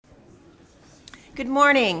Good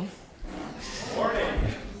morning. Morning.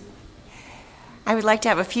 I would like to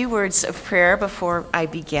have a few words of prayer before I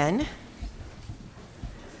begin.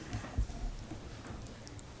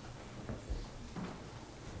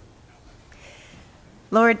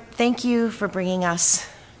 Lord, thank you for bringing us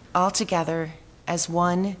all together as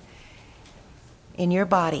one in your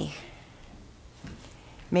body.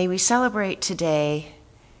 May we celebrate today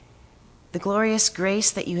the glorious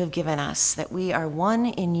grace that you have given us, that we are one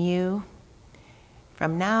in you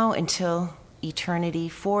from now until eternity,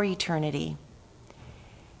 for eternity.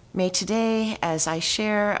 May today, as I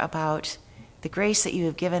share about the grace that you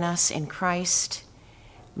have given us in Christ,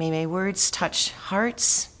 may my words touch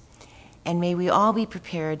hearts, and may we all be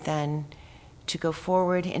prepared then to go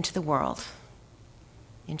forward into the world.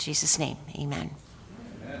 In Jesus' name, amen.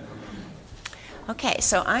 Amen. Okay,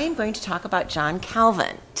 so I am going to talk about John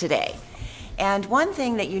Calvin today. And one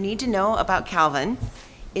thing that you need to know about Calvin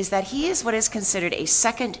is that he is what is considered a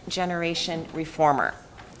second-generation reformer.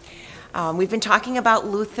 We've been talking about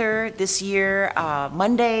Luther this year.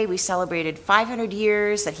 Monday, we celebrated 500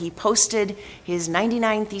 years that he posted his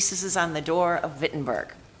 99 theses on the door of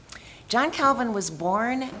Wittenberg. John Calvin was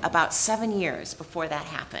born about 7 years before that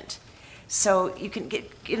happened. So you can get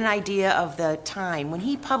an idea of the time. When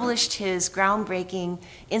he published his groundbreaking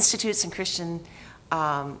Institutes in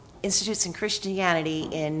Christianity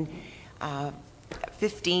in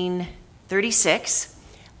 1536,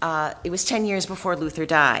 it was 10 years before Luther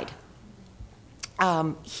died.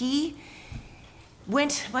 He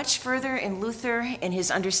went much further in Luther in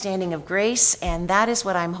his understanding of grace, and that is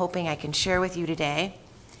what I'm hoping I can share with you today.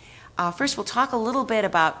 First, we'll talk a little bit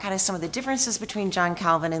about kind of some of the differences between John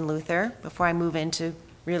Calvin and Luther before I move into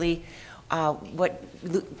really what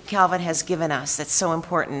Calvin has given us that's so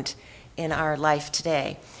important in our life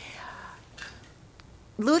today.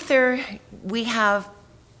 Luther, we have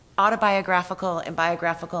autobiographical and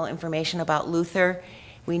biographical information about Luther.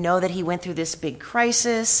 We know that he went through this big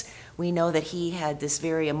crisis. We know that he had this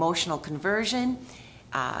very emotional conversion.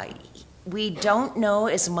 We don't know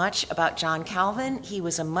as much about John Calvin. He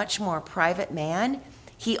was a much more private man.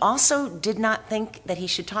 He also did not think that he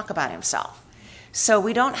should talk about himself. So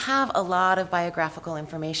we don't have a lot of biographical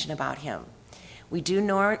information about him. We do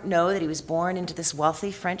know that he was born into this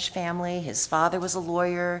wealthy French family. His father was a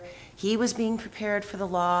lawyer. He was being prepared for the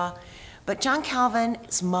law. But John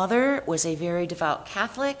Calvin's mother was a very devout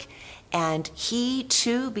Catholic, and he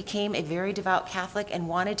too became a very devout Catholic and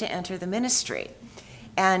wanted to enter the ministry.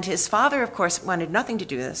 And his father, of course, wanted nothing to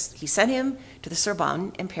do with this. He sent him to the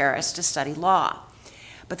Sorbonne in Paris to study law.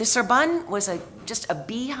 But the Sorbonne was just a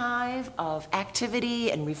beehive of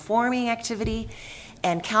activity and reforming activity,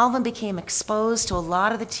 and Calvin became exposed to a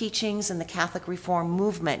lot of the teachings in the Catholic Reform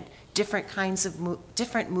movement, different kinds of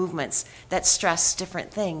different movements that stress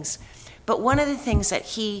different things. But one of the things that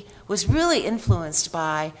he was really influenced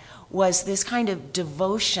by was this kind of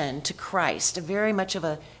devotion to Christ, a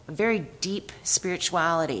very deep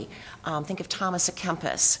spirituality. Think of Thomas à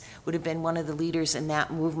Kempis, would have been one of the leaders in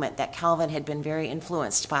that movement that Calvin had been very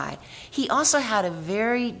influenced by. He also had a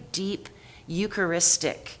very deep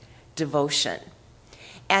Eucharistic devotion.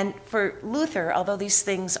 And for Luther, although these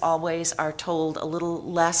things always are told a little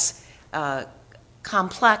less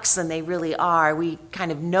complex than they really are, we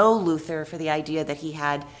kind of know Luther for the idea that he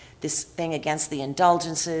had this thing against the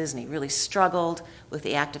indulgences, and he really struggled with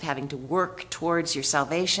the act of having to work towards your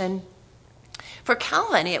salvation. For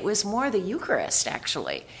Calvin, it was more the Eucharist,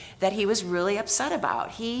 actually, that he was really upset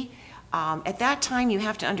about. He, at that time, you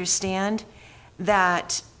have to understand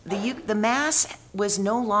that the Mass was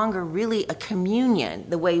no longer really a communion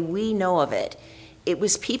the way we know of it. It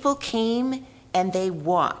was people came and they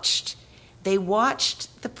watched. They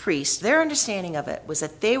watched the priest. Their understanding of it was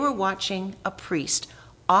that they were watching a priest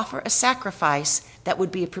offer a sacrifice that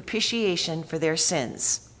would be a propitiation for their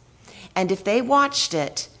sins. And if they watched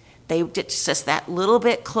it, they get just that little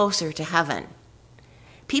bit closer to heaven.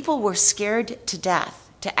 People were scared to death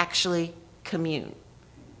to actually commune.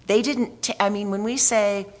 They didn't, when we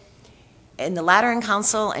say in the Lateran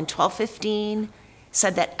Council in 1215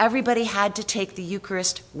 said that everybody had to take the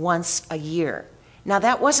Eucharist once a year. Now,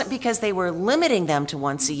 that wasn't because they were limiting them to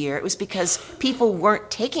once a year. It was because people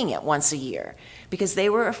weren't taking it once a year, because they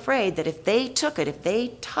were afraid that if they took it, if they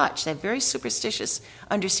touched, that very superstitious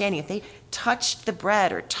understanding, if they touched the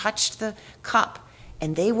bread or touched the cup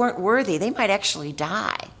and they weren't worthy, they might actually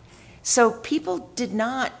die. So people did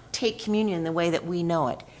not take communion the way that we know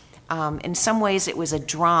it. In some ways, it was a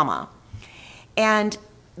drama. And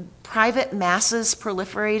private masses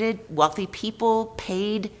proliferated. Wealthy people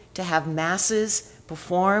paid to have masses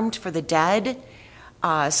performed for the dead.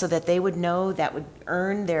 so that they would know that would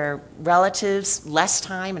earn their relatives less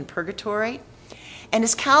time in purgatory. And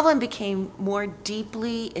as Calvin became more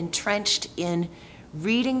deeply entrenched in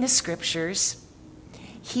reading the scriptures,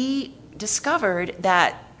 he discovered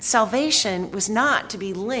that salvation was not to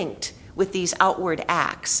be linked with these outward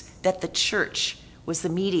acts that the church was the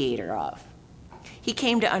mediator of. He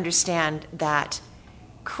came to understand that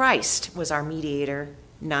Christ was our mediator,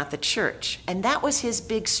 not the church. And that was his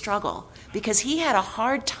big struggle, because he had a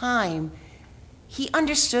hard time. He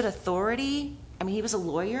understood authority. I mean, he was a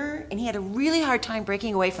lawyer, and he had a really hard time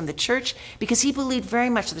breaking away from the church because he believed very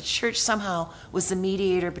much that the church somehow was the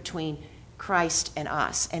mediator between Christ and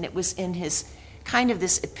us. And it was in his kind of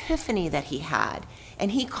this epiphany that he had.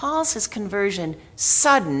 And he calls his conversion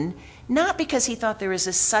sudden, not because he thought there was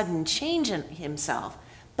a sudden change in himself,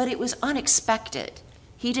 but it was unexpected.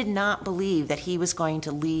 He did not believe that he was going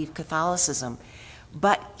to leave Catholicism,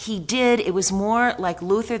 but he did. It was more like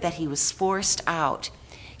Luther, that he was forced out.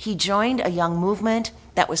 He joined a young movement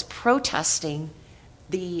that was protesting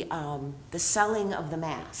the selling of the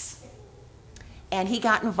Mass. And he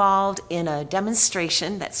got involved in a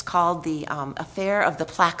demonstration that's called the Affair of the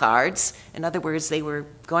Placards. In other words, they were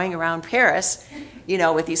going around Paris,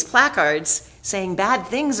 with these placards saying bad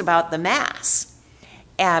things about the Mass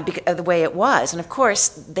and the way it was. And of course,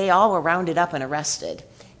 they all were rounded up and arrested.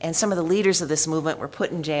 And some of the leaders of this movement were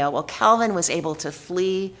put in jail. Well, Calvin was able to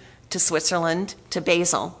flee to Switzerland, to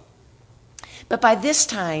Basel. But by this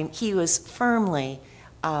time, he was firmly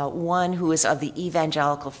one who was of the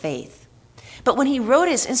evangelical faith. But when he wrote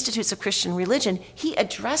his Institutes of Christian Religion, he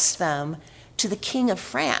addressed them to the King of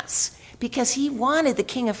France, because he wanted the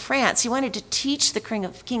King of France, he wanted to teach the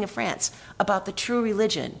King of France about the true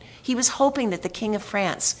religion. He was hoping that the King of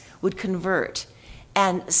France would convert,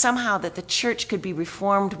 and somehow that the church could be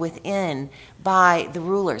reformed within by the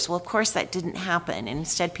rulers. Well, of course, that didn't happen. And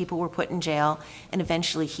instead, people were put in jail, and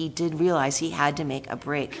eventually he did realize he had to make a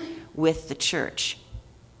break with the church.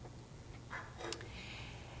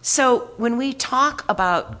 So when we talk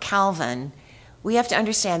about Calvin, we have to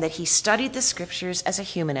understand that he studied the scriptures as a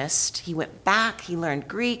humanist. He went back, he learned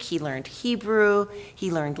Greek, he learned Hebrew, he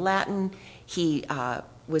learned Latin, he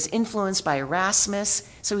was influenced by Erasmus.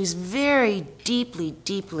 So he's very deeply,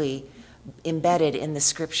 deeply embedded in the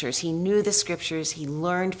scriptures. He knew the scriptures, he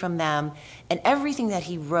learned from them, and everything that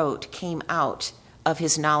he wrote came out of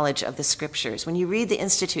his knowledge of the scriptures. When you read the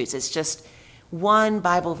Institutes, it's just one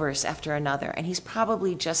Bible verse after another, and he's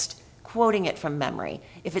probably just quoting it from memory.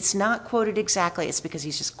 If it's not quoted exactly, it's because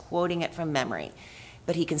he's just quoting it from memory.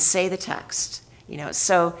 But he can say the text,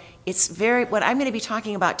 So it's what I'm going to be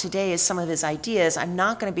talking about today is some of his ideas. I'm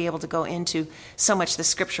not going to be able to go into so much the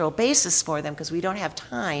scriptural basis for them because we don't have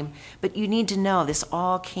time, but you need to know this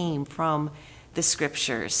all came from the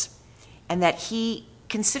scriptures, and that he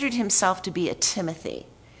considered himself to be a Timothy,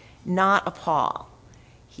 not a Paul.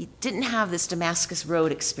 He didn't have this Damascus Road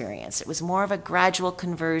experience. It was more of a gradual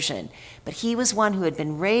conversion. But he was one who had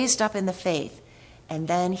been raised up in the faith, and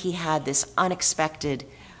then he had this unexpected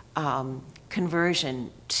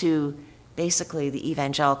conversion to basically the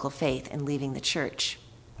evangelical faith and leaving the church.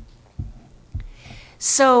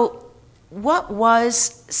 So what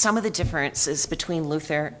was some of the differences between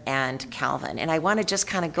Luther and Calvin? And I want to just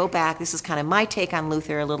kind of go back. This is kind of my take on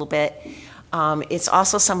Luther a little bit. It's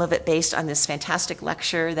also some of it based on this fantastic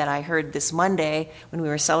lecture that I heard this Monday when we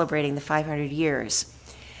were celebrating the 500 years.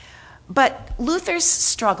 But Luther's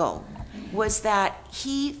struggle was that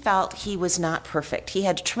he felt he was not perfect. He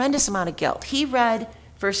had a tremendous amount of guilt. He read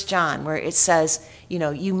 1 John where it says,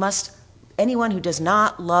 anyone who does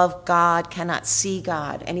not love God cannot see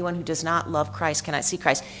God. Anyone who does not love Christ cannot see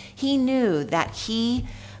Christ. He knew that he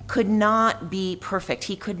could not be perfect.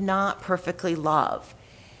 He could not perfectly love.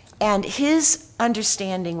 And his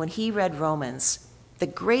understanding when he read Romans, the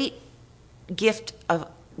great gift of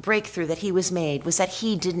breakthrough that he was made was that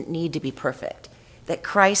he didn't need to be perfect, that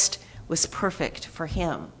Christ was perfect for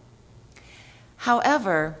him.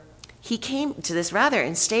 However, he came to this rather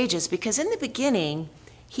in stages, because in the beginning,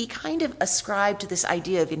 he kind of ascribed to this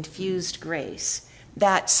idea of infused grace,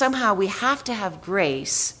 that somehow we have to have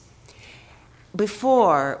grace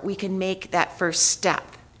before we can make that first step.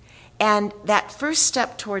 And that first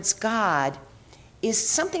step towards God is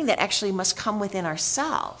something that actually must come within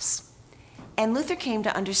ourselves. And Luther came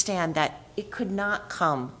to understand that it could not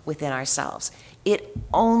come within ourselves. It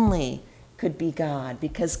only could be God,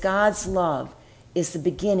 because God's love is the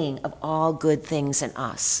beginning of all good things in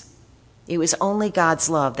us. It was only God's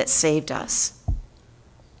love that saved us.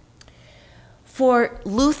 For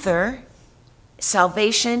Luther,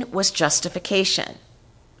 salvation was justification,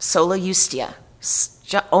 sola justia.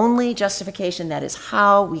 Only justification. That is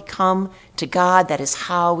how we come to God. That is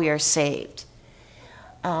how we are saved.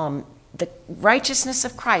 The righteousness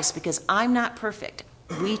of Christ, because I'm not perfect.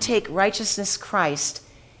 We take righteousness Christ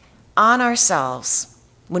on ourselves.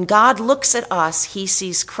 When God looks at us, he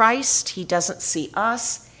sees Christ, he doesn't see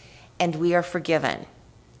us, and we are forgiven.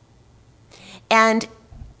 And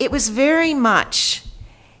it was very much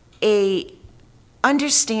a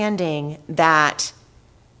understanding that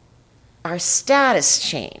our status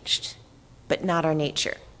changed, but not our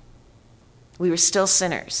nature. We were still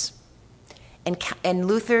sinners. And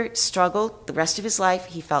Luther struggled the rest of his life.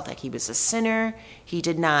 He felt like he was a sinner.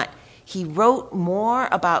 He wrote more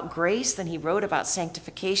about grace than he wrote about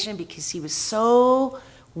sanctification because he was so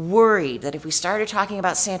worried that if we started talking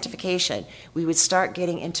about sanctification, we would start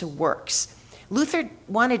getting into works. Luther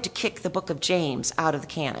wanted to kick the book of James out of the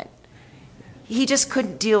canon. He just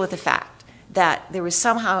couldn't deal with the fact that there was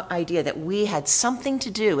somehow idea that we had something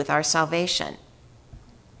to do with our salvation.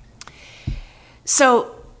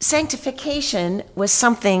 So sanctification was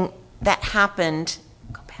something that happened.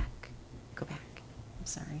 Go back. I'm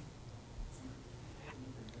sorry.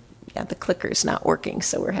 Yeah, the clicker's not working,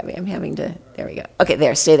 so I'm having to, there we go. Okay,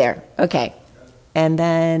 there, stay there. Okay. And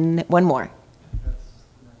then one more.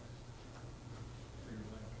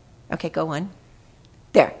 Okay, go on.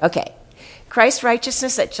 There, okay. Christ's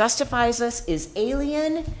righteousness that justifies us is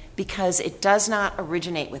alien because it does not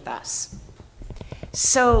originate with us.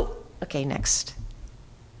 So, okay, next.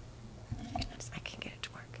 I can get it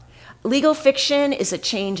to work. Legal fiction is a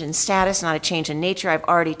change in status, not a change in nature. I've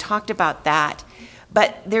already talked about that.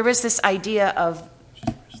 But there was this idea of...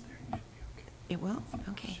 It will?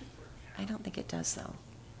 Okay. I don't think it does, though.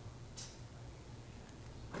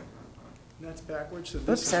 That's backwards, so Oops,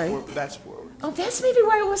 this sorry. is that's forward. Oh, that's maybe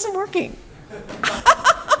why it wasn't working.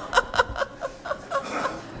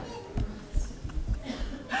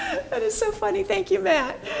 That is so funny. Thank you,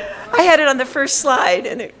 Matt. I had it on the first slide,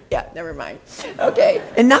 and never mind. Okay,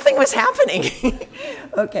 and nothing was happening.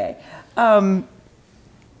 Okay,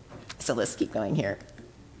 so let's keep going here.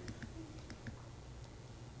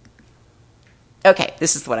 Okay,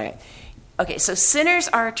 this is what okay, so sinners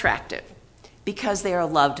are attractive because they are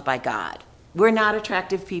loved by God. We're not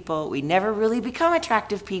attractive people. We never really become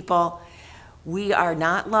attractive people. We are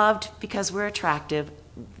not loved because we're attractive.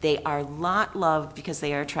 They are not loved because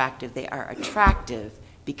they are attractive. They are attractive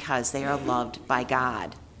because they are loved by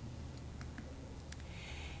God.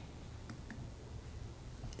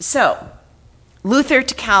 So, Luther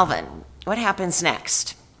to Calvin. What happens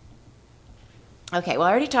next? Okay, well,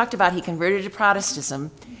 I already talked about he converted to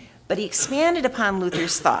Protestantism, but he expanded upon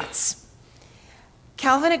Luther's thoughts.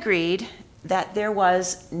 Calvin agreed that there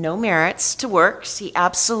was no merits to works. He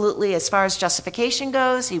absolutely, as far as justification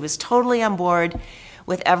goes, he was totally on board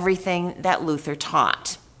with everything that Luther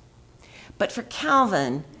taught. But for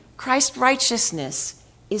Calvin, Christ's righteousness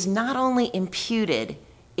is not only imputed,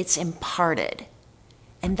 it's imparted.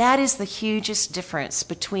 And that is the hugest difference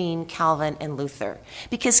between Calvin and Luther.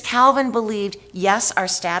 Because Calvin believed, yes, our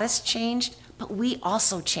status changed, but we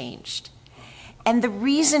also changed. And the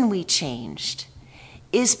reason we changed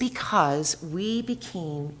is because we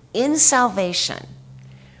became, in salvation,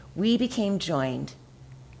 we became joined.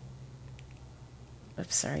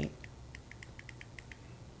 Oops, sorry.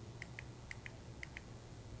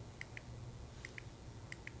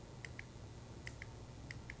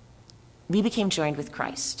 We became joined with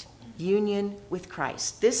Christ, union with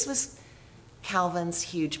Christ. This was Calvin's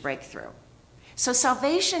huge breakthrough. So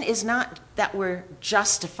salvation is not that we're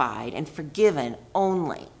justified and forgiven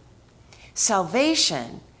only.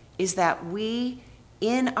 Salvation is that we,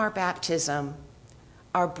 in our baptism,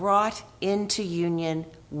 are brought into union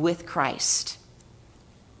with Christ.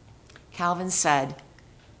 Calvin said,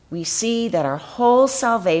 we see that our whole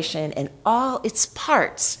salvation and all its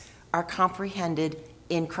parts are comprehended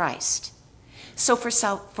in Christ. So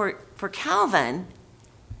for Calvin,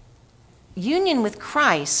 union with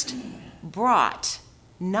Christ brought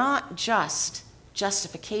not just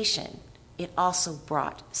justification, it also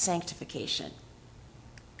brought sanctification.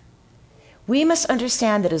 We must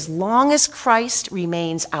understand that as long as Christ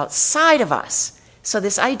remains outside of us, so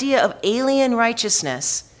this idea of alien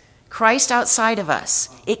righteousness, Christ outside of us,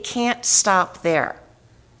 it can't stop there.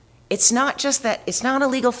 It's not just that, it's not a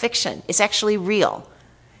legal fiction, it's actually real.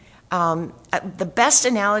 The best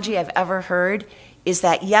analogy I've ever heard is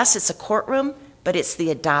that, yes, it's a courtroom, but it's the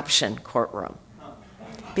adoption courtroom.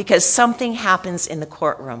 Because something happens in the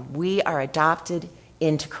courtroom. We are adopted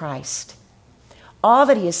into Christ. All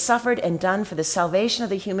that he has suffered and done for the salvation of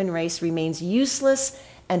the human race remains useless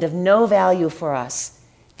and of no value for us.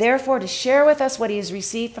 Therefore, to share with us what he has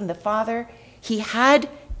received from the Father, He had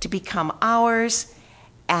to become ours,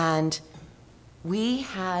 and he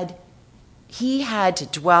had to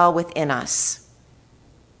dwell within us.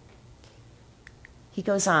 He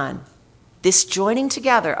goes on, this joining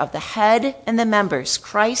together of the head and the members,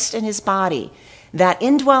 Christ and his body, that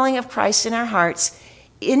indwelling of Christ in our hearts,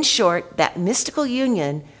 in short, that mystical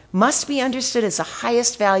union must be understood as the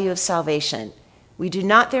highest value of salvation. We do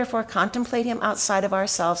not therefore contemplate him outside of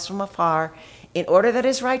ourselves from afar, in order that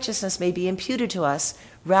his righteousness may be imputed to us.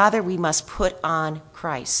 Rather, we must put on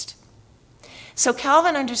Christ. So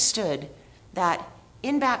Calvin understood that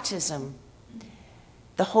in baptism,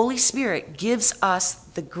 the Holy Spirit gives us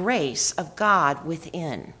the grace of God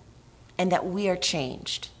within, and that we are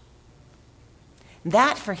changed.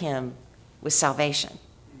 That for him was salvation,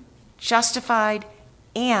 justified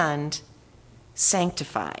and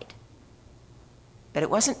sanctified. But it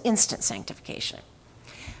wasn't instant sanctification.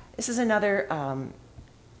 This is another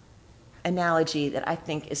analogy that I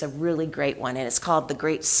think is a really great one, and it's called the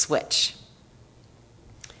Great Switch.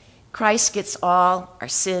 Christ gets all, our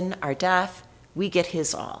sin, our death. We get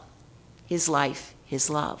his all, his life, his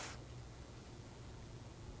love.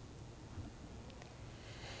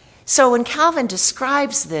 So when Calvin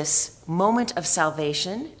describes this moment of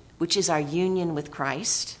salvation, which is our union with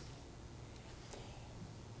Christ,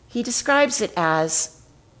 he describes it as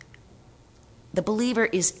the believer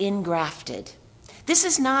is ingrafted. This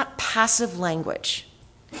is not passive language.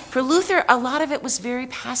 For Luther, a lot of it was very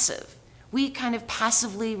passive. We kind of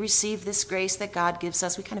passively receive this grace that God gives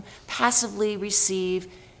us. We kind of passively receive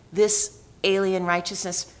this alien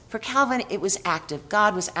righteousness. For Calvin, it was active.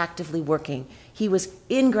 God was actively working. He was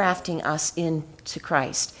ingrafting us into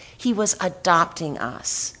Christ. He was adopting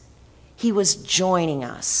us. He was joining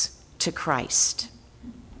us to Christ.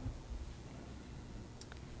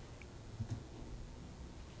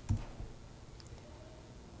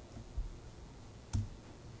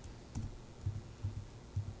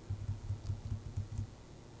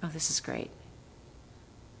 Oh, this is great.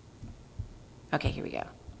 Okay, here we go.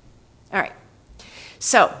 All right.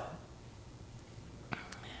 So,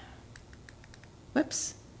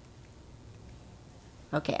 whoops.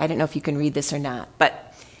 Okay, I don't know if you can read this or not,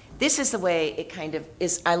 but this is the way it kind of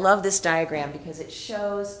is. I love this diagram because it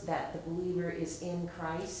shows that the believer is in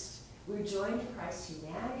Christ. We're joined to Christ's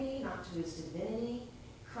humanity, not to his divinity.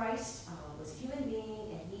 Christ was a human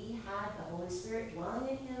being, and he had the Holy Spirit dwelling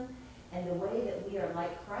in him. And the way that we are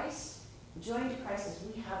like Christ, joined to Christ, is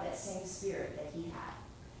we have that same spirit that he had.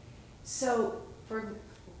 So for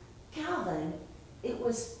Calvin, it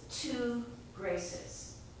was two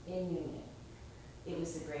graces in union. It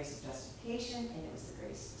was the grace of justification, and it was the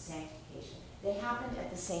grace of sanctification. They happened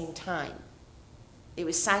at the same time. It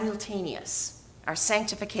was simultaneous, our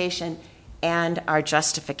sanctification and our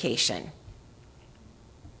justification.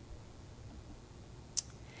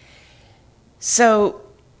 So,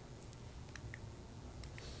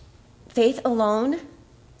 faith alone,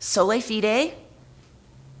 sola fide,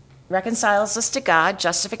 reconciles us to God.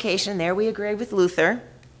 Justification, there we agree with Luther.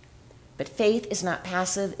 But faith is not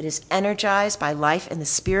passive. It is energized by life in the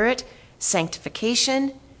Spirit,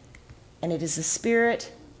 sanctification, and it is the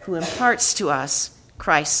Spirit who imparts to us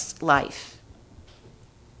Christ's life.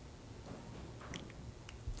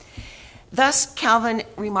 Thus, Calvin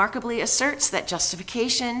remarkably asserts that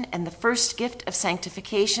justification and the first gift of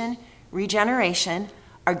sanctification, regeneration,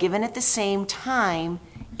 are given at the same time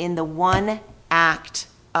in the one act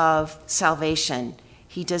of salvation.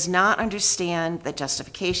 He does not understand that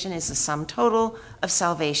justification is the sum total of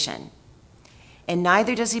salvation. And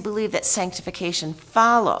neither does he believe that sanctification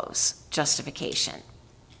follows justification.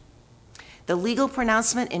 The legal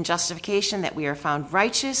pronouncement in justification that we are found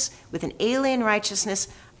righteous with an alien righteousness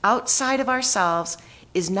outside of ourselves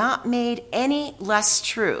is not made any less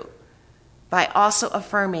true by also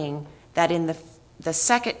affirming that in the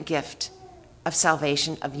second gift of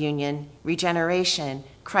salvation, of union, regeneration,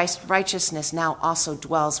 Christ's righteousness now also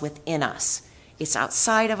dwells within us. It's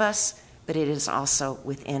outside of us, but it is also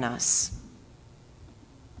within us.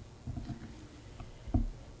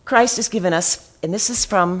 Christ has given us, and this is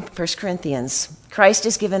from 1 Corinthians, Christ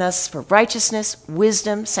has given us for righteousness,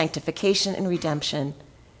 wisdom, sanctification, and redemption.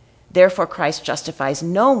 Therefore, Christ justifies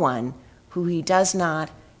no one who he does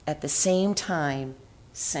not at the same time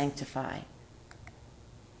sanctify.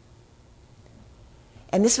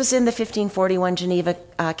 And this was in the 1541 Geneva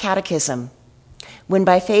Catechism. When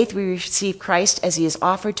by faith we receive Christ as he is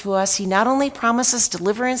offered to us, he not only promises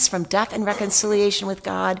deliverance from death and reconciliation with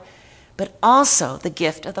God, but also the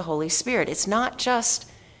gift of the Holy Spirit. It's not just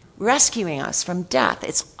rescuing us from death,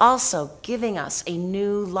 it's also giving us a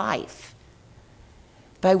new life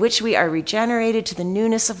by which we are regenerated to the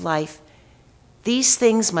newness of life These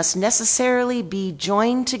things must necessarily be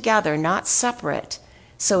joined together, not separate,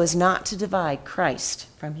 so as not to divide Christ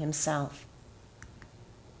from himself.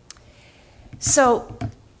 So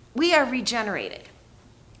we are regenerated.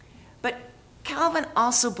 But Calvin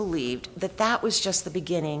also believed that that was just the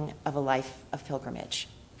beginning of a life of pilgrimage,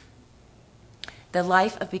 the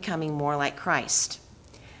life of becoming more like Christ.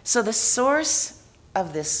 So the source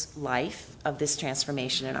of this life, of this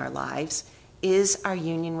transformation in our lives, is our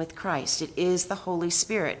union with Christ. It is the Holy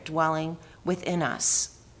Spirit dwelling within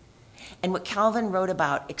us. And what Calvin wrote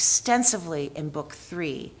about extensively in Book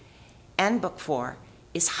 3 and Book 4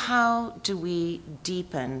 is how do we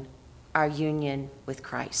deepen our union with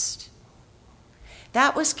Christ.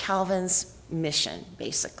 That was Calvin's mission,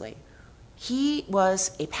 basically. He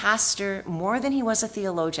was a pastor more than he was a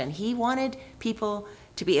theologian. He wanted people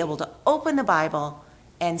to be able to open the Bible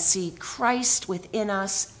and see Christ within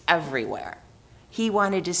us everywhere. He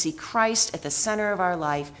wanted to see Christ at the center of our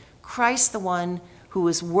life, Christ the one who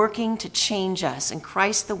is working to change us, and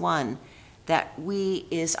Christ the one that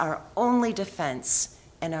is our only defense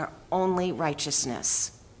and our only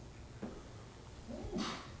righteousness.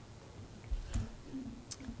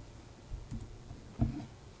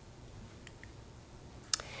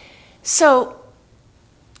 So,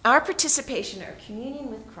 our participation or communion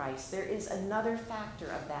with Christ, there is another factor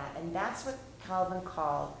of that, and that's what Calvin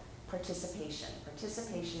called participation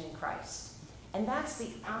in Christ. And that's the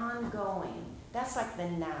ongoing, that's like the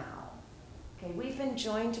now. Okay, we've been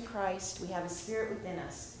joined to Christ, we have a spirit within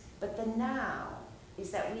us, but the now is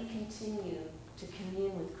that we continue to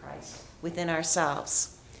commune with Christ within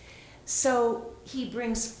ourselves. So he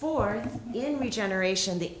brings forth in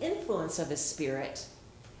regeneration the influence of his spirit,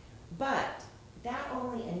 but that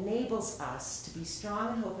only enables us to be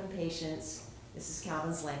strong in hope and patience. This is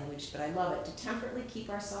Calvin's language, but I love it. To temperately keep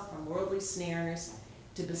ourselves from worldly snares,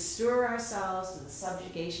 to bestir ourselves to the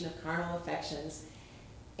subjugation of carnal affections,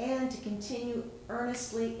 and to continue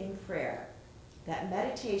earnestly in prayer. That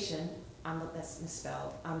meditation, that's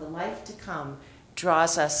misspelled, on the life to come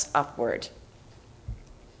draws us upward.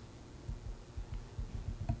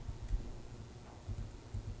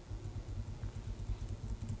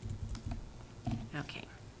 Okay.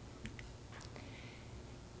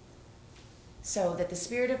 So that the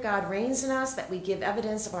Spirit of God reigns in us, that we give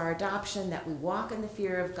evidence of our adoption, that we walk in the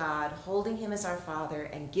fear of God, holding him as our Father,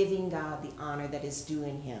 and giving God the honor that is due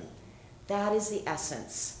in him. That is the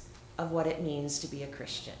essence of what it means to be a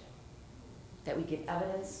Christian. That we give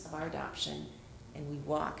evidence of our adoption, and we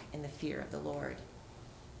walk in the fear of the Lord.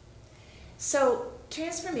 So,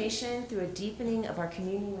 transformation through a deepening of our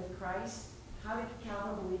communion with Christ, how did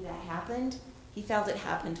Calvin believe that happened? He felt it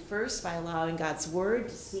happened first by allowing God's word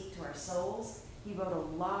to speak to our souls. He wrote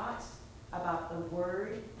a lot about the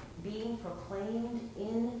word being proclaimed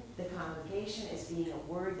in the congregation as being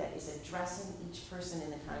a word that is addressing each person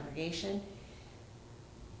in the congregation.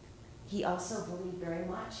 He also believed very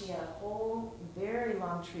much. He had a whole very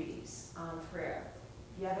long treatise on prayer.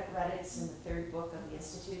 If you haven't read it, it's in the third book of the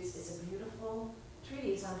Institutes. It's a beautiful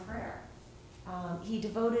treatise on prayer. He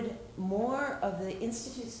devoted more of the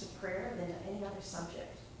Institutes to prayer than to any other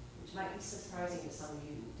subject, which might be surprising to some of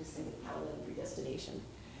you, just think of Calvin and predestination.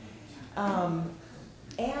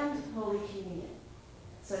 And Holy Communion.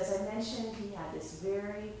 So as I mentioned, he had this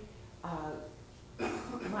very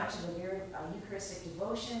much of a very Eucharistic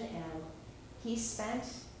devotion, and he spent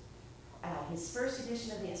his first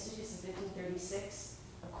edition of the Institutes in 1536,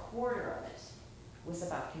 a quarter of it was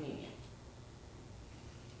about communion.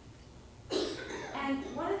 And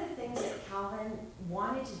one of the things that Calvin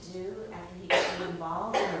wanted to do after he got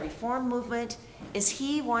involved in the Reform movement is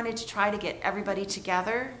he wanted to try to get everybody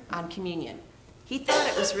together on communion. He thought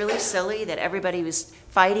it was really silly that everybody was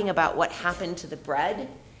fighting about what happened to the bread,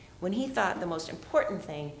 when he thought the most important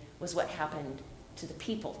thing was what happened to the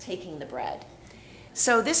people taking the bread.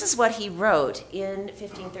 So this is what he wrote in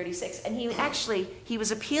 1536. And he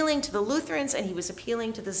was appealing to the Lutherans and he was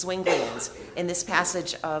appealing to the Zwinglians in this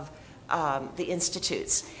passage of the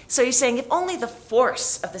Institutes. So he's saying if only the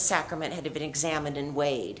force of the sacrament had been examined and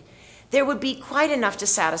weighed, there would be quite enough to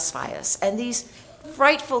satisfy us. And these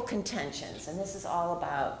frightful contentions, and this is all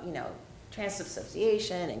about,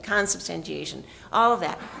 transubstantiation and consubstantiation, all of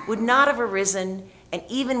that, would not have arisen, and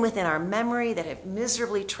even within our memory that have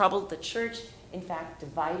miserably troubled the church, in fact,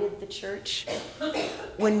 divided the church.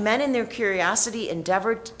 When men in their curiosity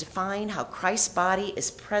endeavored to define how Christ's body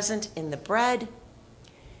is present in the bread,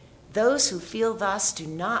 those who feel thus do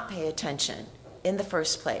not pay attention in the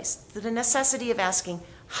first place to the necessity of asking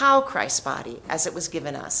how Christ's body, as it was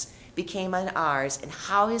given us, became ours, and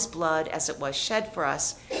how his blood, as it was shed for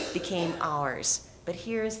us, became ours. But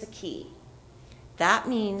here is the key. That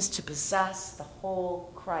means to possess the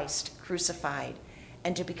whole Christ crucified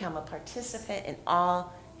and to become a participant in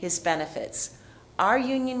all his benefits. Our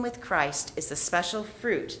union with Christ is the special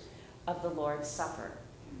fruit of the Lord's Supper.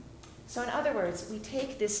 So in other words, we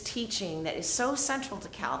take this teaching that is so central to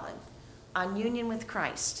Calvin on union with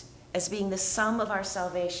Christ as being the sum of our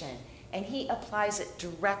salvation, and he applies it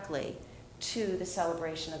directly to the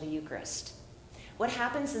celebration of the Eucharist. What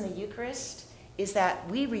happens in the Eucharist is that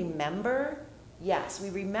we remember, yes, we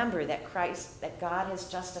remember that that God has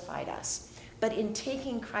justified us. But in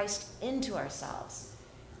taking Christ into ourselves,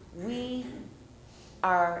 we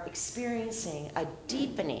are experiencing a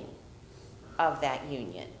deepening of that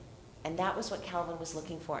union. And that was what Calvin was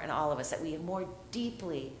looking for in all of us, that we more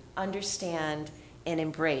deeply understand and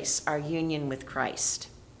embrace our union with Christ.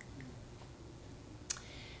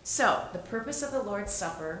 So, the purpose of the Lord's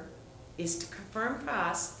Supper is to confirm for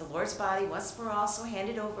us the Lord's body once for all so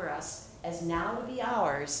handed over us as now to be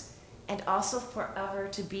ours, and also forever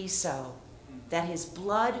to be so, that his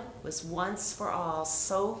blood was once for all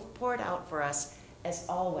so poured out for us as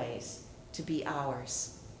always to be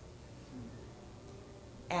ours.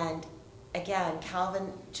 And again,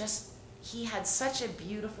 Calvin he had such a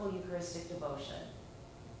beautiful Eucharistic devotion.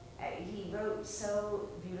 He wrote so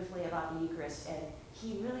beautifully about the Eucharist, and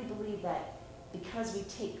he really believed that because we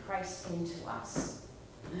take Christ into us,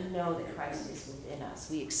 we know that Christ is within us.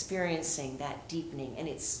 We experiencing that deepening and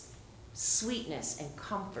its sweetness and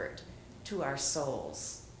comfort to our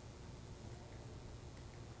souls.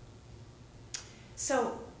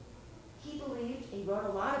 So he wrote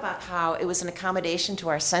a lot about how it was an accommodation to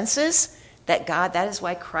our senses, that is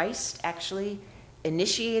why Christ actually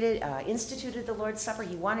instituted the Lord's Supper.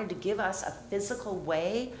 He wanted to give us a physical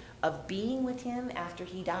way of being with him after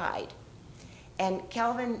he died. And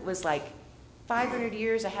Calvin was like 500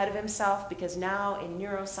 years ahead of himself, because now in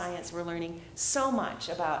neuroscience we're learning so much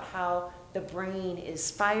about how the brain is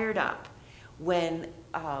fired up when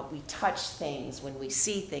we touch things, when we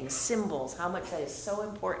see things, symbols, how much that is so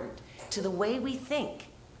important to the way we think.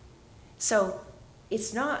 So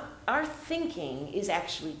our thinking is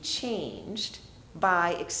actually changed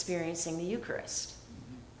by experiencing the Eucharist.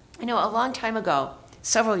 I know a long time ago,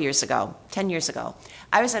 several years ago, 10 years ago,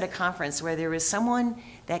 I was at a conference where there was someone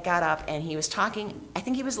that got up and he was talking, I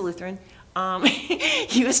think he was a Lutheran,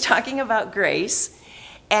 he was talking about grace,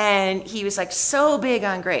 and he was like so big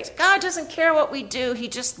on grace. God doesn't care what we do, he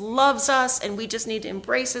just loves us, and we just need to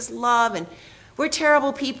embrace his love, and we're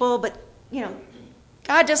terrible people, but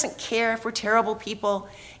God doesn't care if we're terrible people.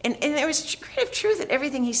 And there was kind of truth in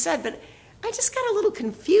everything he said, but I just got a little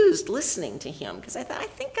confused listening to him, because I thought, I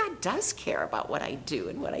think God does care about what I do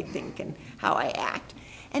and what I think and how I act.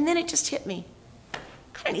 And then it just hit me. I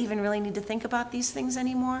don't even really need to think about these things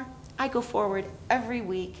anymore. I go forward every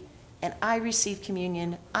week and I receive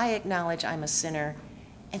communion. I acknowledge I'm a sinner.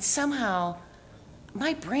 And somehow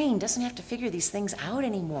my brain doesn't have to figure these things out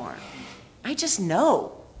anymore. I just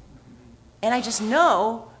know. And I just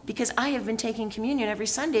know because I have been taking communion every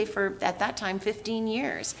Sunday for, at that time, 15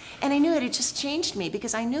 years. And I knew it had just changed me,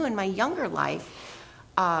 because I knew in my younger life,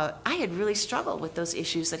 I had really struggled with those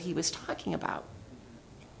issues that he was talking about.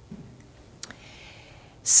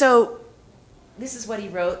 So this is what he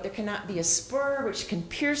wrote: there cannot be a spur which can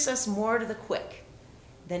pierce us more to the quick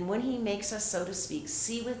than when he makes us, so to speak,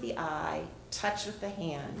 see with the eye, touch with the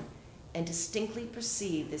hand, and distinctly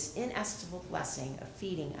perceive this inestimable blessing of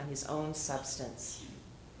feeding on his own substance.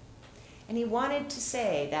 And he wanted to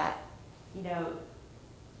say that,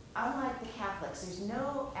 unlike the Catholics, there's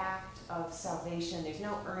no act of salvation, there's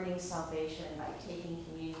no earning salvation by taking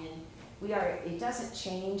communion. It doesn't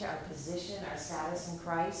change our position, our status in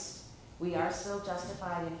Christ. We are still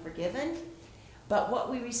justified and forgiven. But what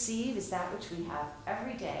we receive is that which we have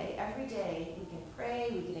every day. Every day we can pray,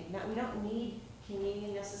 we don't need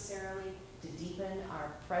communion necessarily to deepen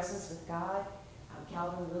our presence with God.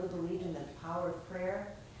 Calvin really believed in the power of prayer.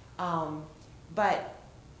 But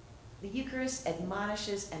the Eucharist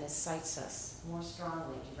admonishes and excites us more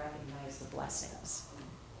strongly to recognize the blessings.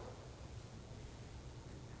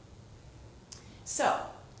 So,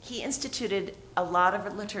 he instituted a lot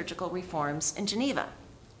of liturgical reforms in Geneva.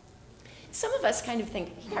 Some of us kind of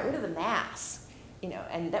think he got rid of the Mass,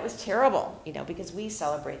 and that was terrible, because we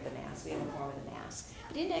celebrate the Mass, we have a form of the Mass.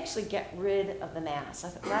 He didn't actually get rid of the Mass. A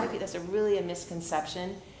lot of people, that's really a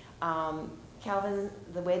misconception. Calvin,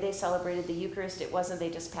 the way they celebrated the Eucharist, it wasn't they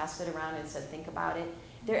just passed it around and said, think about it.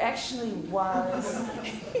 There actually was,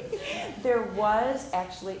 there was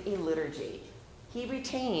actually a liturgy. He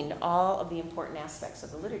retained all of the important aspects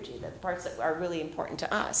of the liturgy, the parts that are really important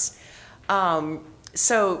to us.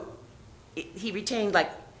 So he retained,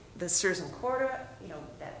 the Sursum Corda,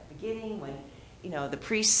 that beginning when, the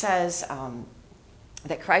priest says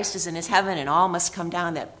that Christ is in his heaven and all must come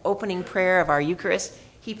down, that opening prayer of our Eucharist,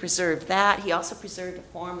 he preserved that. He also preserved a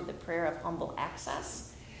form of the prayer of humble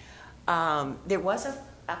access. There was a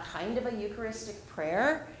kind of a Eucharistic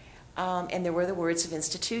prayer, and there were the words of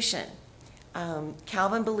institution.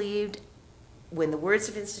 Calvin believed when the words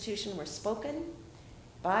of institution were spoken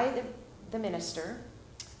by the minister,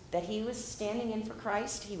 that he was standing in for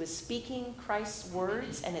Christ. He was speaking Christ's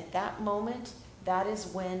words, and at that moment, that is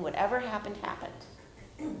when whatever happened, happened.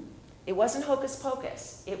 It wasn't hocus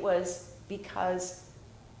pocus. It was because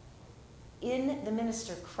in the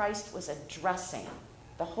minister, Christ was addressing.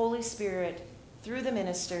 The Holy Spirit, through the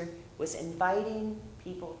minister, was inviting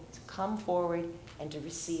people to come forward and to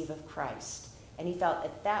receive of Christ. And he felt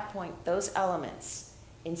at that point, those elements,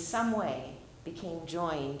 in some way, became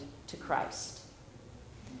joined to Christ.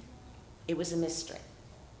 It was a mystery.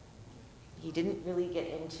 He didn't really get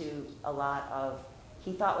into a lot of,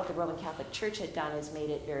 he thought what the Roman Catholic Church had done is made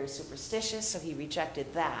it very superstitious, so he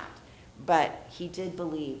rejected that. But he did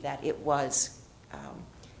believe that it was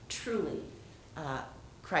truly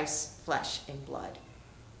Christ's flesh and blood.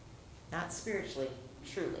 Not spiritually,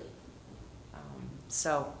 truly.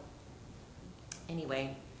 So,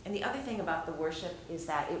 anyway, and the other thing about the worship is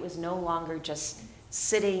that it was no longer just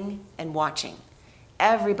sitting and watching.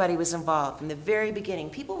 Everybody was involved from the very beginning.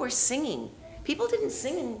 People were singing. People didn't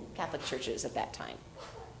sing in Catholic churches at that time.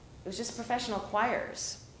 It was just professional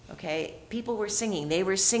choirs, okay? People were singing. They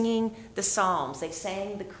were singing the Psalms. They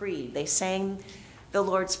sang the Creed. They sang the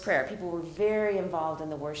Lord's Prayer. People were very involved in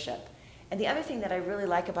the worship. And the other thing that I really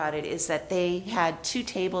like about it is that they had 2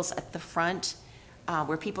 tables at the front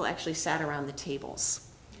where people actually sat around the tables.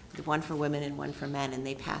 One for women and one for men, and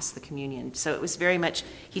they passed the communion. So it was very much,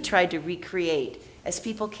 he tried to recreate. As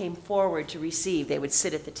people came forward to receive, they would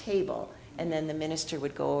sit at the table, and then the minister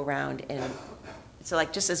would go around. And so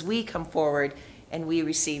like just as we come forward and we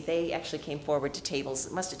receive, they actually came forward to tables.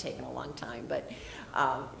 It must have taken a long time, but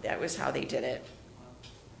that was how they did it.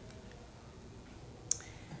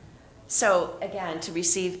 So again, to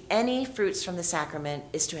receive any fruits from the sacrament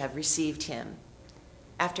is to have received him.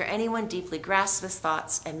 After anyone deeply grasps his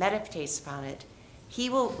thoughts and meditates upon it, he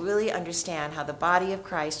will really understand how the body of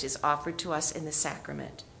Christ is offered to us in the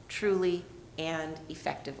sacrament, truly and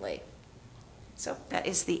effectively. So that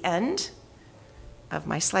is the end of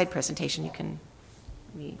my slide presentation. You can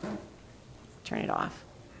turn it off.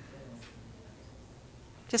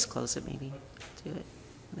 Just close it maybe. Do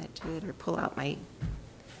it, or pull out my,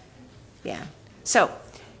 yeah. So,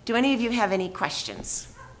 do any of you have any questions?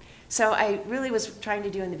 So I really was trying to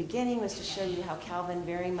do in the beginning was to show you how Calvin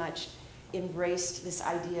very much embraced this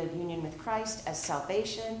idea of union with Christ as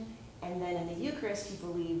salvation, and then in the Eucharist he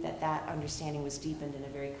believed that that understanding was deepened in a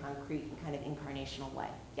very concrete and kind of incarnational way.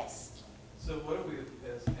 Yes? So what have we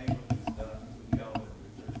as Anglicans done with Calvin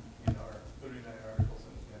and Luther in our 39 articles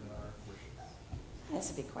and in our worship?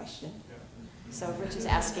 That's a big question. Yeah. So Rich is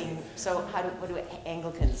asking, so what do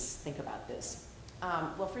Anglicans think about this?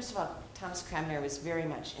 Well, first of all, Thomas Cranmer was very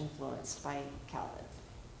much influenced by Calvin.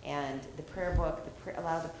 And the prayer book, a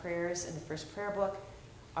lot of the prayers in the first prayer book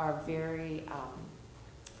are very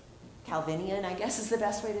Calvinian, I guess is the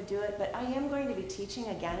best way to do it. But I am going to be teaching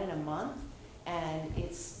again in a month, and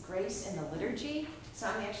it's Grace in the Liturgy. So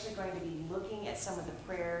I'm actually going to be looking at some of the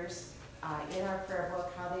prayers in our prayer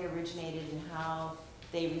book, how they originated and how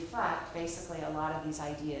they reflect basically a lot of these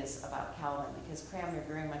ideas about Calvin, because Cranmer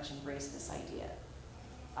very much embraced this idea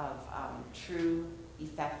of true,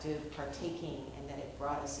 effective partaking, and that it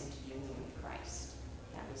brought us into union with Christ.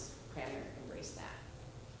 That was, Cranmer embraced that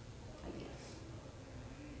idea.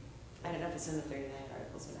 I don't know if it's in the 39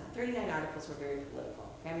 articles or not. 39 articles were very political.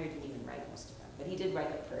 Cranmer didn't even write most of them, but he did write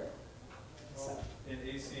a prayer. So. In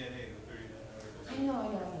ACNA, the 39 articles. I know.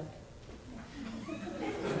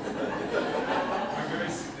 Are very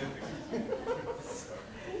significant.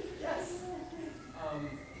 Yes.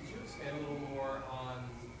 Could you expand a little more on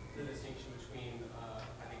the distinction between,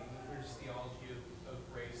 I think, Luther's theology of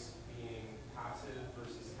grace being passive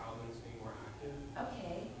versus Calvin's being more active?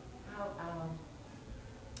 Okay.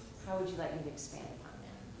 How would you like me to expand upon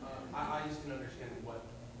that? I just didn't understand what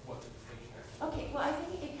the distinction is. Okay, well, I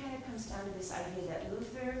think it kind of comes down to this idea that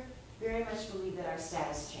Luther very much believed that our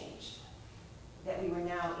status changed, that we were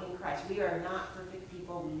now in Christ. We are not perfect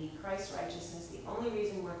people. We need Christ's righteousness. The only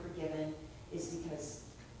reason we're forgiven is because,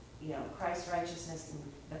 Christ's righteousness, and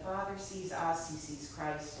the Father sees us, he sees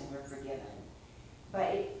Christ, and we're forgiven. But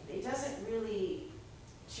it doesn't really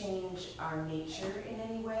change our nature in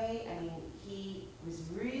any way. I mean, he was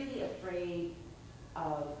really afraid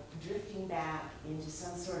of drifting back into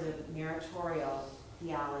some sort of meritorial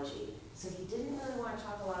theology. So he didn't really want to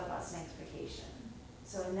talk a lot about sanctification.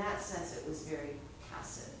 So in that sense, it was very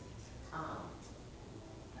passive.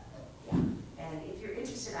 Yeah, and if you're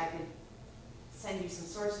interested, I could send you some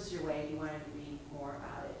sources your way if you wanted to read more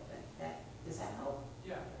about it. But does that help?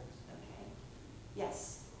 Yeah. Okay.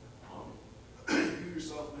 Yes. You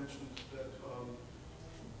yourself mentioned that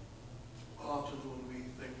often when we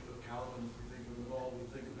think of Calvin, if we think of it at all, we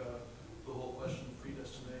think about the whole question of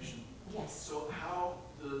predestination. Yes. So how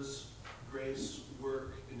does grace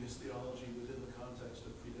work in his theology within the context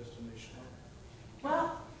of predestination?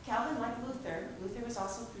 Well, Calvin, like Luther was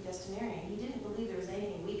also predestinarian. He didn't believe there was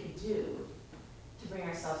anything we could do to bring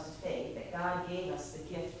ourselves to faith, that God gave us the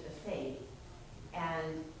gift of faith.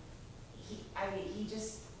 And I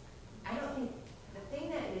don't think, the thing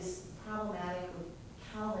that is problematic with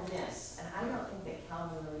Calvinists, and I don't think that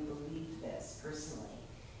Calvin really believed this personally,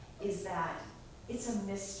 is that it's a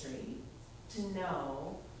mystery to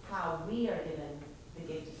know how we are given the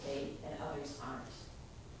gift of faith and others aren't.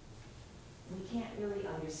 We can't really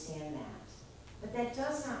understand that. But that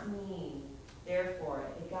does not mean, therefore,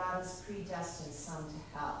 that God has predestined some to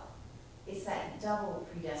hell. It's that double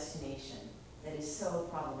predestination that is so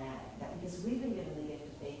problematic. That because we've been given the gift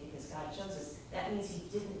of faith because God chose us, that means he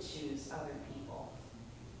didn't choose other people.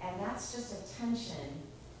 And that's just a tension.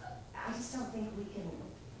 I don't think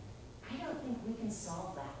we can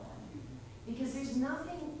solve that one. Because there's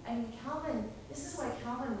nothing, Calvin, this is why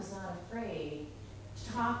Calvin was not afraid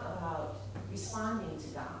to talk about responding to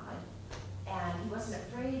God, and he wasn't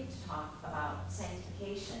afraid to talk about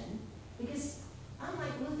sanctification, because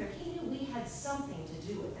unlike Luther, he knew we had something to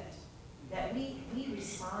do with it, that we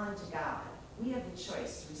respond to God. We have the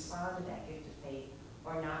choice to respond to that gift of faith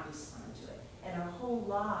or not respond to it. And our whole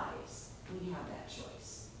lives, we have that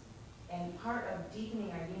choice. And part of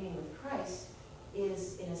deepening our union with Christ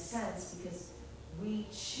is, in a sense, because we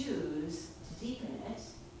choose to deepen it.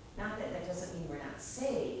 Not that that doesn't mean we're not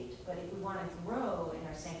saved, but if we want to grow in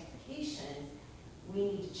our sanctification, we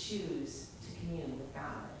need to choose to commune with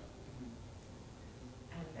God.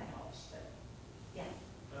 I hope that helps, but yeah.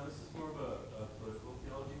 Now, this is more of a political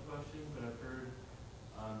theology question, but I've heard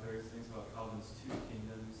various things about Calvin's two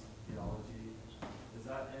kingdoms theology. Is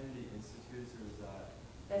that in the Institutes, or is that?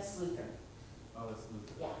 That's Luther. Oh, that's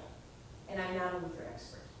Luther. Yeah. And I'm not a Luther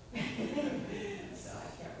expert. So I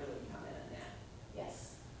can't really comment on that.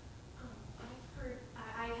 Yes. I've heard,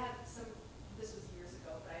 I had some, this was years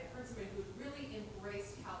ago, but I heard somebody who really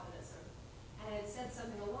embraced Calvinism and had said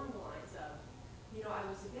something along the lines of, I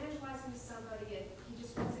was evangelizing to somebody and he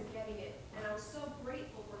just wasn't getting it. And I was so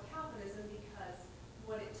grateful for Calvinism because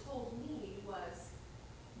what it told me was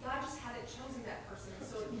God just hadn't chosen that person,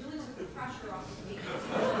 so it really took the pressure off of me.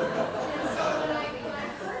 And so when I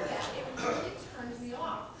heard that, it really turned me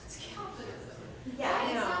off to Calvinism. Yeah, I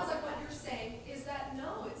And it know. sounds like what you're saying is that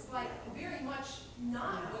no, it's like very much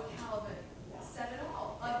not what Calvin said at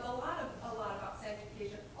all. A lot about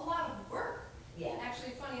sanctification, a lot of work. Yeah.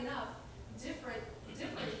 Actually, funny enough, different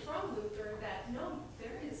from Luther, that no,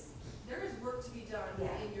 there is work to be done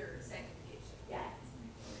Yeah. in your sanctification. Yeah.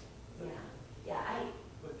 Yeah.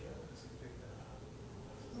 But Calvin doesn't pick that up.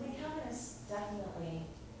 Calvinists definitely,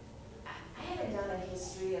 I haven't done a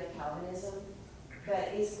history of Calvinism,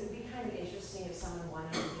 but it would be kind of interesting if someone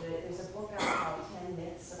wanted to do it. There's a book out called 10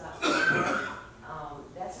 Myths About Calvin.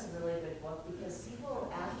 That's a really good book because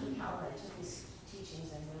people after Calvin took his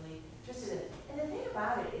teachings and really interested in it. And the thing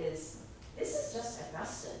about it is, this is just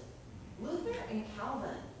Augustine. Luther and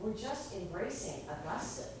Calvin were just embracing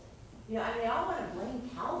Augustine. They all want to blame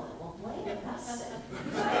Calvin. Well, blame Augustine.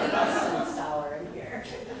 We've got an Augustine scholar in here.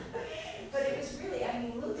 But it was really,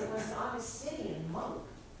 Luther was an Augustinian monk,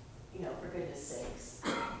 for goodness sakes.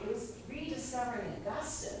 It was rediscovering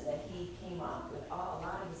Augustine that he came up with a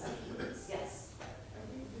lot of his ideas. Yes?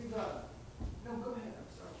 No, go ahead, I'm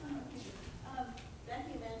sorry.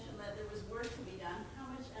 Becky mentioned that there was work to be done. How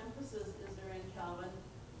much emphasis is there in Calvin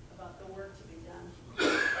about the work to be done?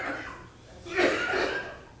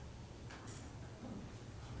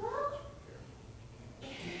 Well,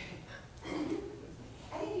 I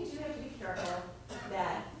think you do have to be careful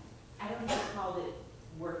that, I don't think he called it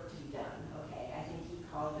work to be done, okay? I think he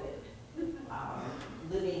called it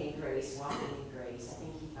living in grace, walking in grace. I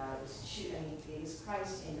think he thought it was it was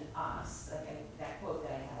Christ in us, that quote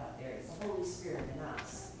that I had up there. It's the Holy Spirit in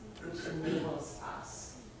us, which enables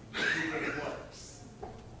us to do good works.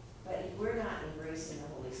 But if we're not embracing the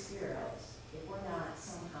Holy Spirit, if we're not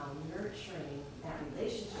somehow nurturing that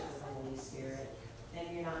relationship with the Holy Spirit,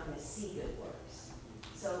 then you're not going to see good works.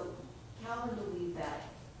 So Calvin believed that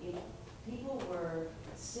if people were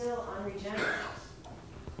unregenerate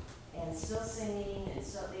and still singing, and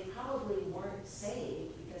so they probably weren't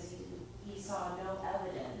saved because he saw no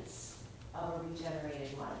evidence of a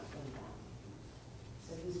regenerated life in them.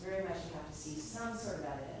 So he was very much, you have to see some sort of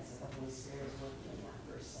evidence that the Holy Spirit is working in that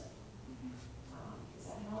person. Does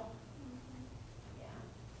that help? Yeah.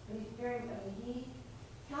 But he very, I mean,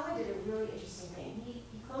 Calvin did a really interesting thing. He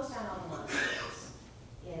closed down all the monasteries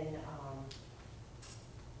in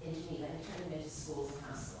Geneva and turned them into schools and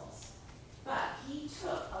hospitals. But he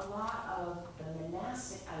took a lot of the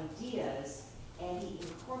monastic ideas and he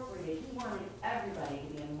incorporated, he wanted everybody to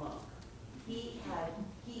be a monk.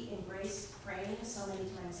 He embraced praying so many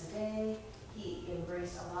times a day. He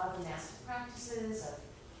embraced a lot of monastic practices of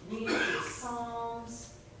reading the Psalms.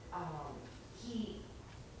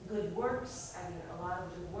 Good works, I mean, a lot of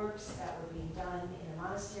good works that were being done in the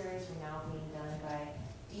monasteries were now being done by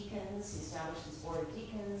deacons. He established his board of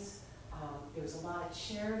deacons. There was a lot of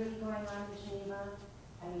charity going on in Geneva.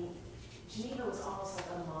 I mean, Geneva was almost like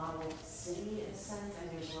a model city in a sense,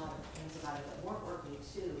 and there's a lot of things about it that weren't working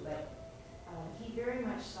too, but he very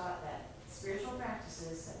much thought that spiritual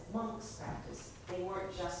practices that monks practice, they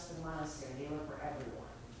weren't just for the monastery, they were for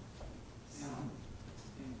everyone. So,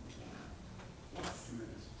 yeah. Yes. 2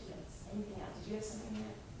 minutes. Anything else? Did you have something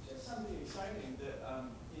there? Just something exciting that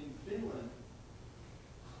in Finland,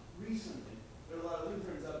 recently, there are a lot of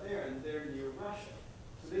Lutherans up there, and they're near Russia.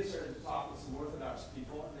 So they started to talk with some Orthodox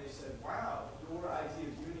people, and they said, wow, your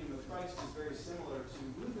idea of union with Christ is very similar to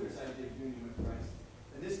Luther's idea of union with Christ.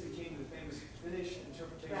 And this became the famous Finnish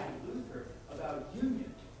interpretation of Luther about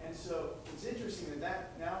union. And so it's interesting that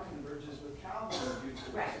that now converges with Calvin's view.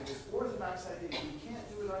 So this Orthodox idea, you can't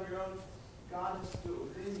do it on your own. God has to do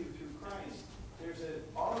it within you through Christ. There's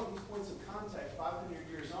all of these points of contact 500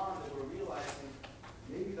 years on that we're realizing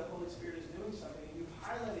maybe the Holy Spirit is doing something, and you've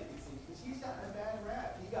highlighted these things because he's gotten a bad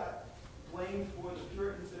rap. He got blamed for the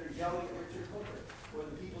Puritans that are yelling at Richard Hooker, or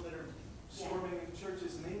the people that are storming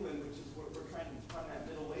churches in England, which is what we're trying to find that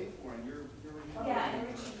middle way for, and you're recovering. Yeah,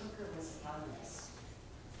 and Richard Hooker was a communist.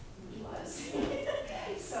 He was.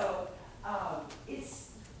 So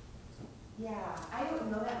it's. Yeah, I don't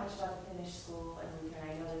know that much about the Finnish school and Luther.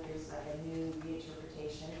 I know that there's like a new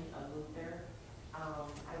reinterpretation of Luther.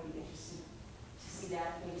 I'd be interested to see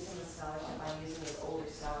that, maybe some of the scholarship I'm using is older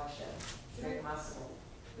scholarship. It's very possible.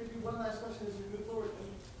 Maybe one last question as we move forward. I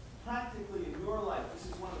mean, practically in your life, this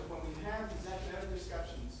is one of the, when we have these academic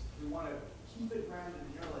discussions, we want to keep it grounded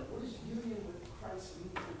in your life. What does union with Christ mean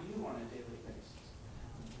for you on a daily basis?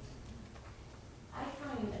 I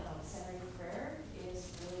find centering prayer is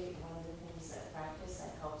really one of the things that practice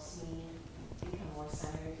that helps me become more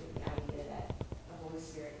centered with the idea that the Holy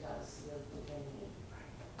Spirit does live within me.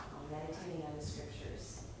 Meditating on the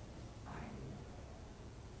scriptures.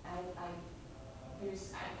 I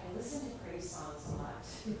listen to praise songs a lot.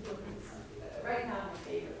 Right now, my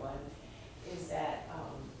favorite one is that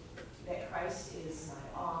Christ is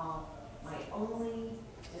my all, my only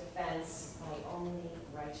defense, my only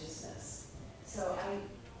righteousness. So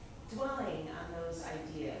dwelling on those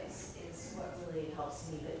ideas is what really helps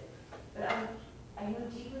me. But I know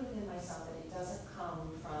deeply within myself that it doesn't come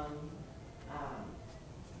from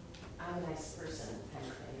I'm a nice person kind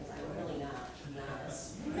of thing, because I'm really not, to be honest.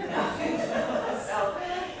 So,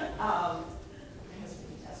 my husband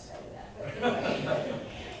can testify to that. But anyway,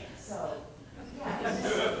 so, yeah, it's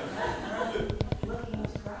just looking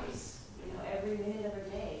to Christ, every minute of the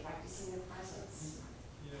day, practicing the presence.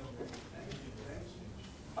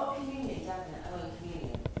 Oh, communion, definitely. I mean,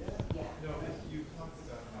 communion. Yeah. No, you talked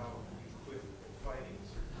about how you quit fighting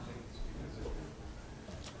certain things because of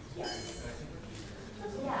Yes. and I think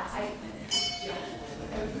Yeah,